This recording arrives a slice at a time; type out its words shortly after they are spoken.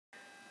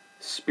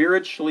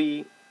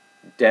Spiritually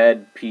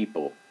dead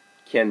people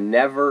can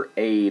never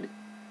aid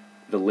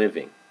the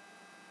living.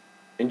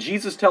 And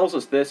Jesus tells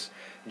us this.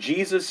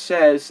 Jesus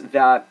says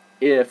that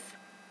if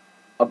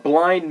a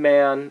blind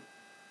man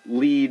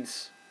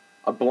leads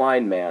a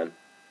blind man,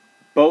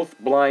 both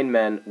blind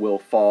men will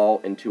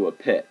fall into a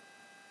pit.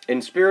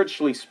 And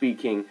spiritually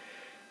speaking,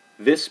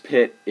 this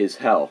pit is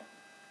hell.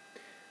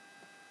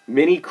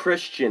 Many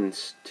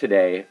Christians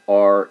today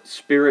are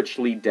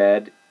spiritually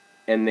dead,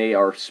 and they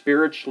are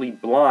spiritually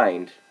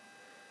blind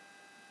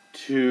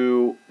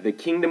to the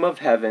kingdom of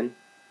heaven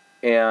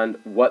and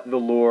what the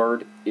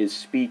Lord is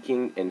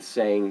speaking and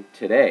saying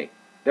today.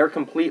 They're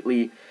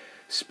completely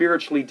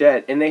spiritually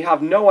dead, and they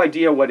have no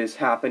idea what is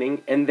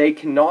happening, and they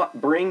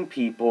cannot bring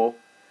people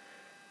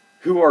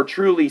who are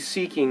truly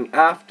seeking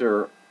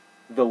after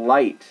the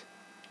light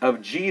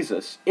of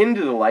Jesus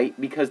into the light,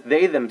 because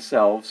they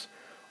themselves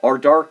are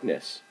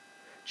darkness.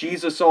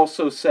 Jesus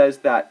also says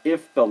that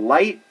if the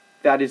light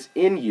that is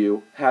in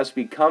you has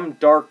become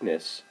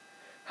darkness,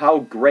 how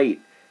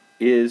great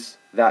is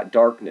that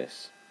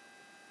darkness?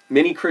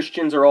 Many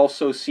Christians are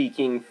also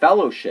seeking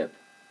fellowship,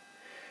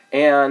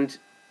 and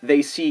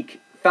they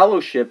seek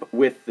fellowship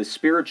with the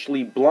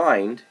spiritually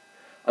blind,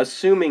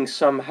 assuming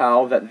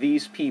somehow that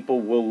these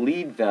people will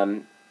lead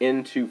them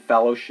into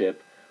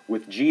fellowship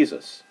with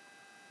Jesus.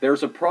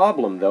 There's a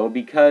problem, though,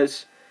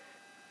 because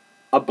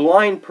a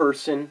blind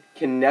person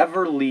can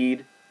never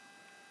lead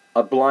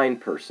a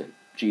blind person.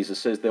 Jesus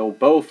says they'll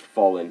both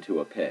fall into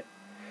a pit.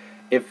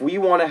 If we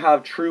want to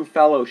have true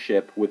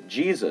fellowship with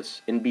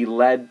Jesus and be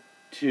led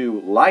to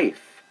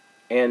life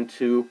and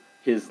to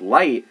his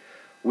light,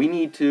 we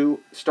need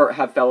to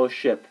have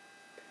fellowship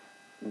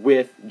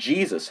with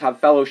Jesus, have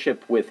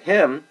fellowship with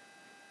him,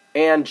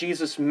 and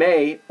Jesus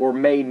may or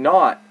may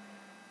not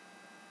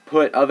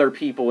put other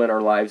people in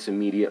our lives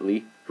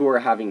immediately who are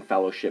having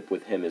fellowship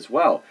with him as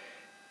well.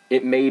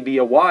 It may be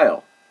a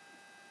while.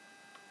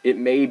 It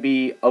may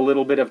be a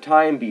little bit of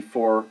time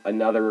before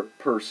another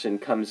person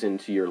comes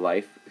into your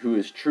life who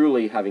is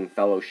truly having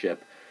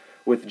fellowship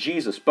with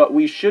Jesus. But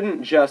we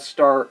shouldn't just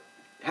start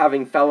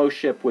having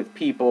fellowship with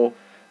people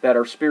that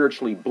are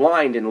spiritually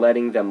blind and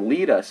letting them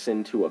lead us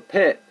into a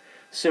pit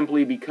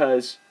simply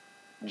because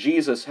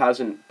Jesus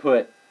hasn't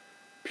put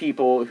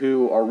people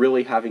who are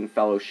really having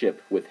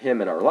fellowship with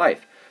him in our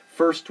life.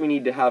 First, we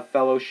need to have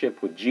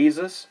fellowship with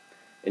Jesus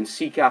and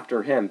seek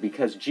after him,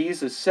 because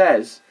Jesus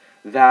says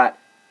that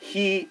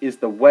he is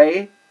the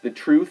way, the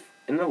truth,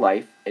 and the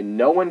life, and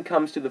no one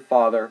comes to the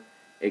Father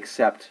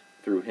except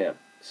through him.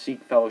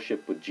 Seek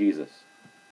fellowship with Jesus.